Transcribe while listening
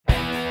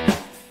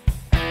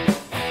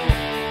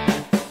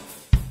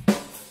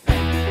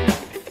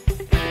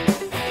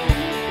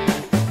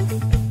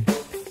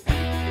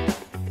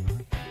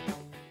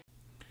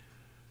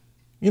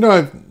You know,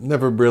 I've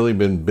never really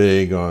been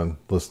big on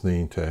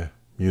listening to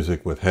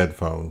music with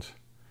headphones.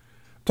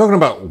 I'm talking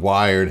about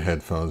wired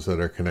headphones that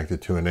are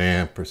connected to an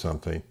amp or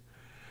something.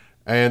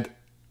 And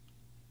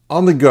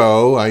on the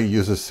go, I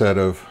use a set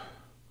of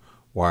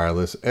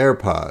wireless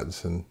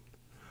AirPods, and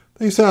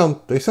they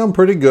sound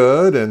pretty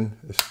good, and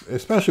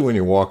especially when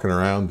you're walking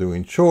around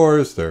doing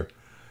chores, they're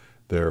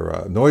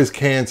noise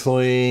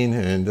canceling,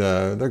 and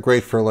they're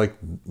great for like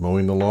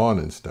mowing the lawn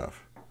and stuff.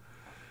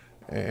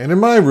 And in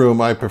my room,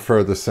 I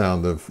prefer the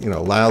sound of,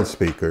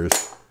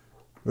 loudspeakers.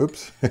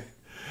 Oops.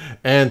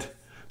 And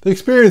the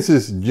experience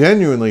is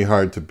genuinely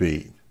hard to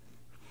beat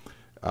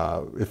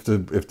if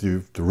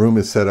the room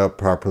is set up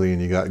properly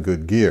and you got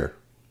good gear.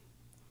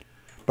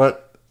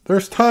 But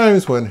there's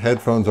times when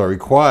headphones are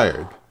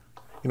required,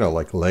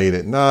 like late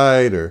at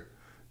night or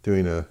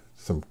doing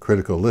some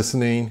critical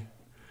listening.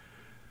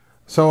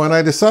 So when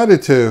I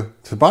decided to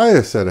buy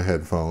a set of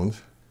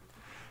headphones,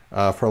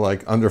 for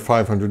like under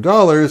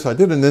 $500, I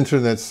did an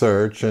internet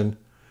search, and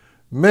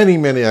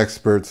many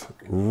experts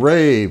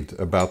raved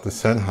about the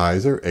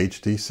Sennheiser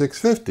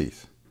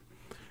HD650s.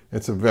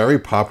 It's a very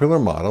popular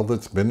model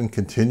that's been in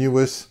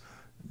continuous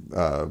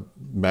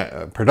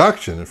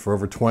production for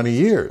over 20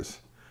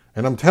 years.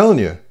 And I'm telling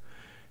you,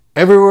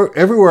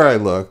 everywhere I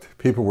looked,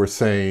 people were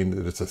saying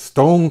that it's a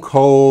stone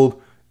cold,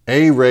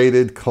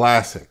 A-rated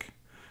classic,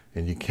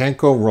 and you can't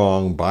go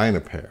wrong buying a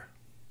pair.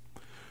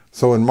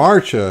 So in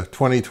March of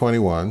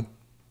 2021,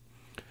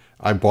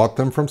 I bought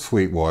them from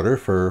Sweetwater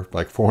for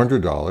like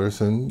 $400,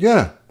 and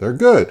yeah, they're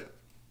good.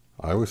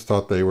 I always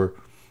thought they were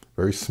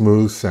very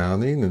smooth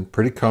sounding and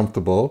pretty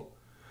comfortable,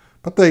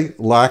 but they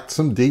lacked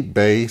some deep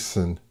bass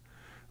and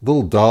a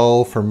little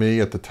dull for me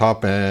at the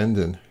top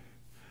end.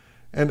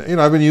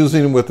 And I've been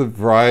using them with a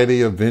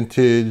variety of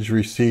vintage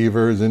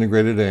receivers,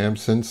 integrated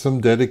amps, and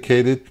some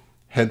dedicated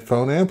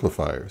headphone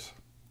amplifiers.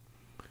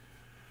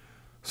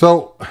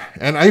 So,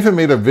 and I even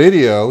made a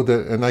video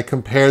and I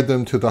compared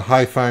them to the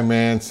Hi-Fi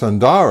Man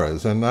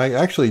Sundaras, and I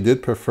actually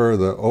did prefer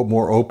the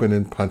more open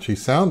and punchy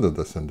sound of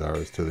the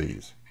Sundaras to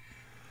these.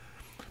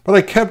 But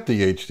I kept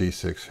the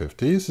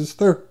HD650s as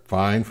they're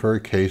fine for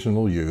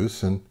occasional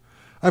use, and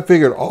I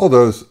figured all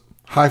those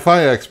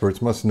hi-fi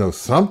experts must know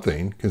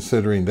something,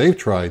 considering they've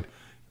tried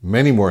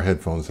many more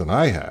headphones than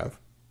I have.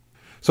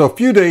 So a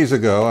few days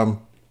ago, I'm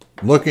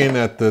looking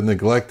at the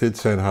neglected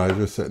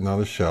Sennheiser sitting on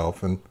a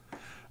shelf, and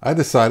I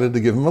decided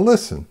to give them a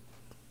listen.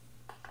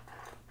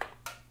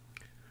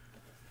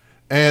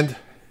 And,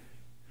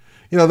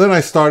 then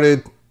I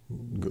started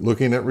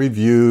looking at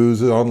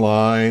reviews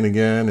online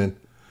again, and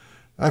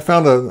I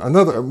found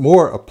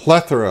a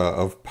plethora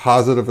of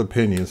positive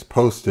opinions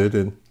posted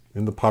in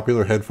the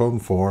popular headphone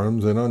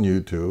forums and on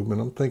YouTube,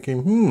 and I'm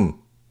thinking,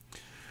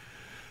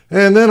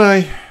 And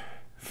then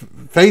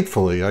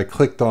faithfully, I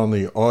clicked on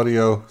the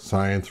Audio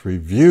Science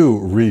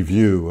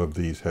review of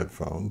these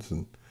headphones,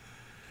 and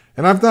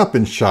I've not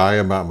been shy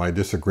about my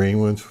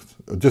disagreements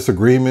with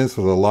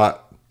a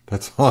lot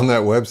that's on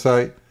that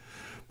website,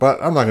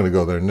 but I'm not going to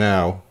go there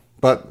now.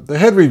 But the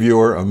head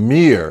reviewer,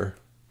 Amir,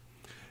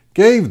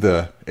 gave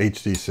the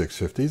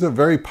HD650s a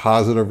very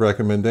positive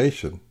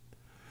recommendation,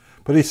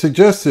 but he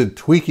suggested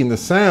tweaking the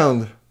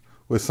sound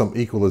with some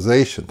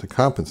equalization to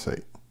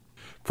compensate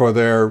for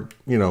their,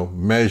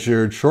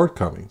 measured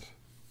shortcomings.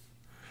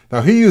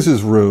 Now, he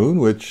uses Roon,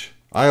 which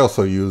I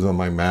also use on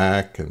my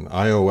Mac and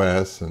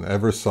iOS and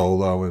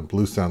Eversolo and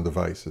Bluesound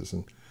devices.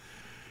 And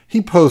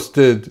he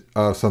posted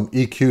some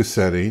EQ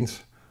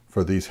settings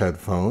for these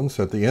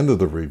headphones at the end of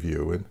the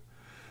review. And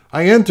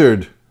I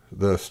entered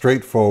the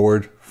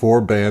straightforward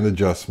 4-band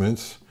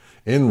adjustments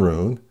in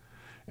Roon,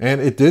 and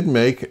it did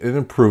make an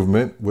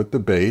improvement with the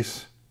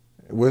bass,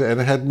 and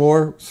it had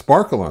more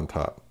sparkle on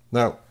top.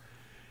 Now,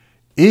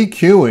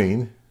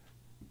 EQing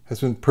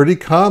has been a pretty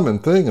common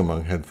thing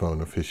among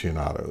headphone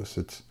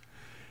aficionados.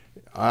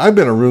 I've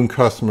been a Roon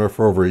customer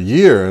for over a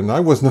year, and I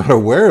was not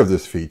aware of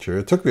this feature.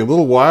 It took me a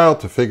little while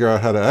to figure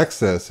out how to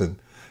access and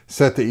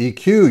set the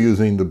EQ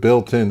using the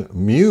built-in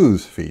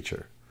Muse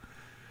feature.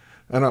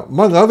 And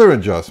among other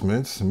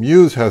adjustments,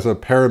 Muse has a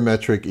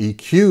parametric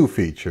EQ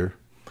feature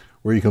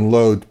where you can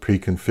load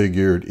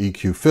pre-configured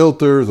EQ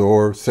filters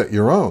or set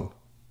your own.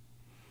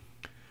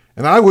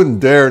 And I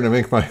wouldn't dare to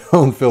make my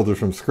own filters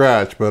from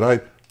scratch, but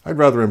I'd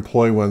rather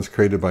employ ones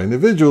created by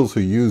individuals who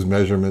use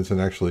measurements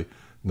and actually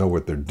know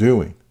what they're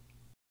doing.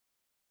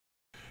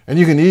 And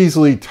you can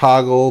easily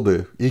toggle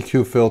the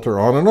EQ filter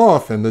on and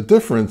off, and the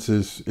difference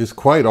is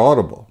quite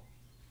audible.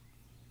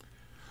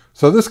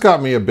 So this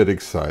got me a bit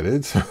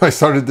excited, so I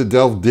started to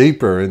delve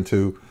deeper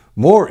into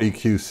more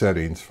EQ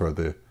settings for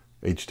the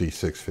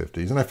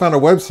HD650s, and I found a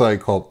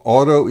website called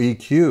Auto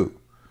EQ,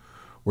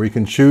 where you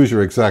can choose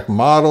your exact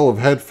model of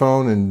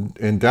headphone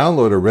and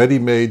download a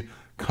ready-made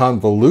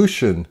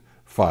convolution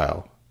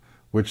file,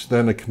 which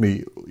then it can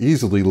be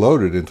easily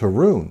loaded into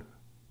Roon.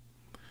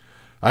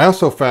 I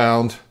also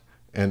found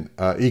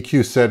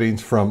EQ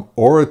settings from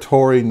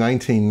Oratory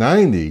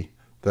 1990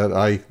 that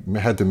I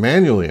had to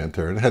manually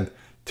enter. It had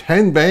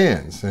 10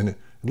 bands, and it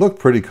looked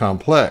pretty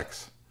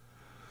complex.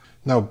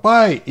 Now,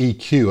 by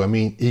EQ, I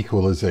mean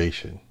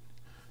equalization.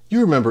 You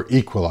remember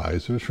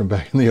equalizers from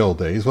back in the old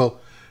days. Well,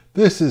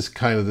 this is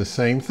kind of the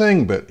same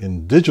thing, but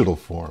in digital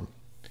form.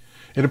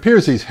 It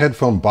appears these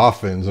headphone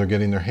boffins are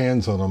getting their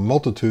hands on a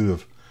multitude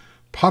of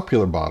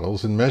popular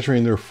models and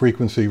measuring their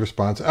frequency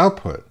response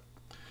output.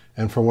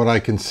 And from what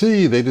I can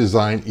see, they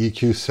design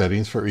EQ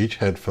settings for each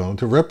headphone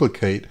to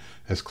replicate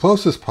as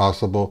close as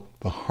possible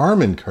the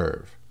Harman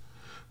curve,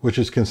 which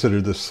is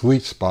considered the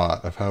sweet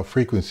spot of how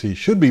frequency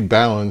should be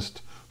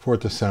balanced for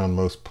it to sound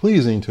most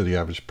pleasing to the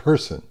average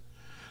person.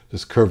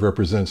 This curve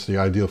represents the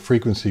ideal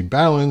frequency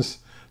balance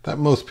that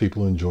most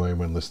people enjoy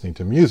when listening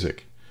to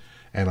music.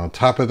 And on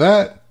top of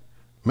that,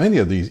 many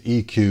of these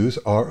EQs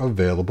are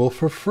available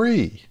for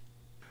free.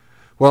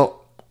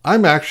 Well,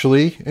 I'm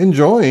actually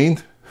enjoying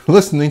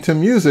listening to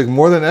music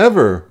more than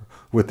ever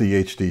with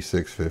the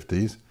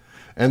HD650s.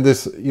 And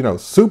this,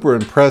 super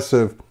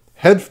impressive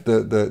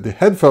the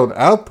headphone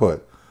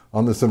output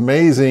on this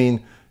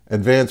amazing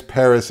advanced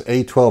Paris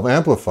A12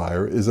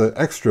 amplifier is an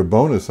extra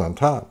bonus on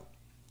top.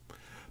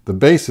 The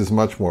bass is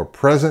much more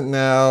present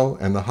now,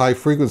 and the high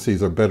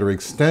frequencies are better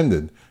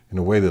extended in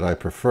a way that I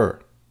prefer.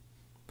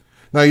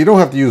 Now, you don't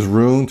have to use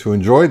Roon to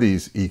enjoy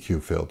these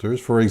EQ filters.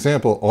 For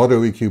example,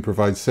 Auto EQ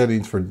provides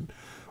settings for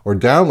or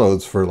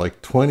downloads for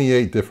like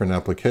 28 different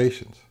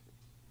applications.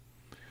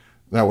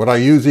 Now, would I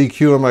use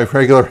EQ on my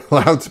regular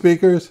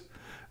loudspeakers?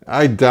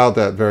 I doubt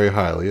that very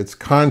highly. It's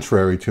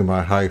contrary to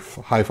my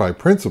hi-fi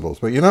principles.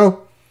 But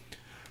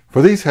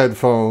for these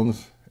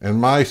headphones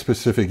and my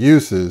specific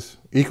uses,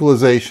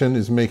 equalization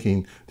is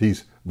making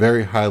these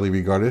very highly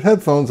regarded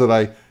headphones that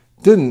I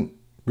didn't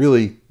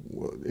really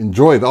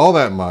enjoy all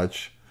that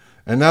much,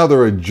 and now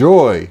they're a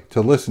joy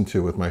to listen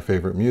to with my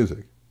favorite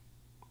music.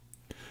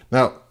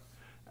 Now,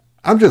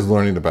 I'm just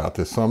learning about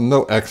this, so I'm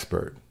no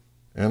expert,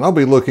 and I'll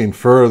be looking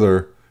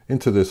further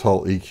into this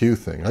whole EQ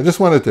thing. I just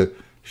wanted to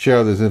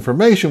share this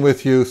information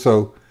with you,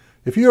 so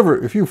if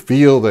you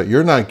feel that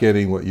you're not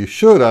getting what you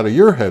should out of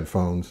your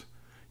headphones,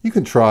 you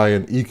can try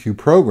an EQ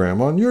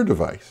program on your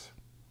device.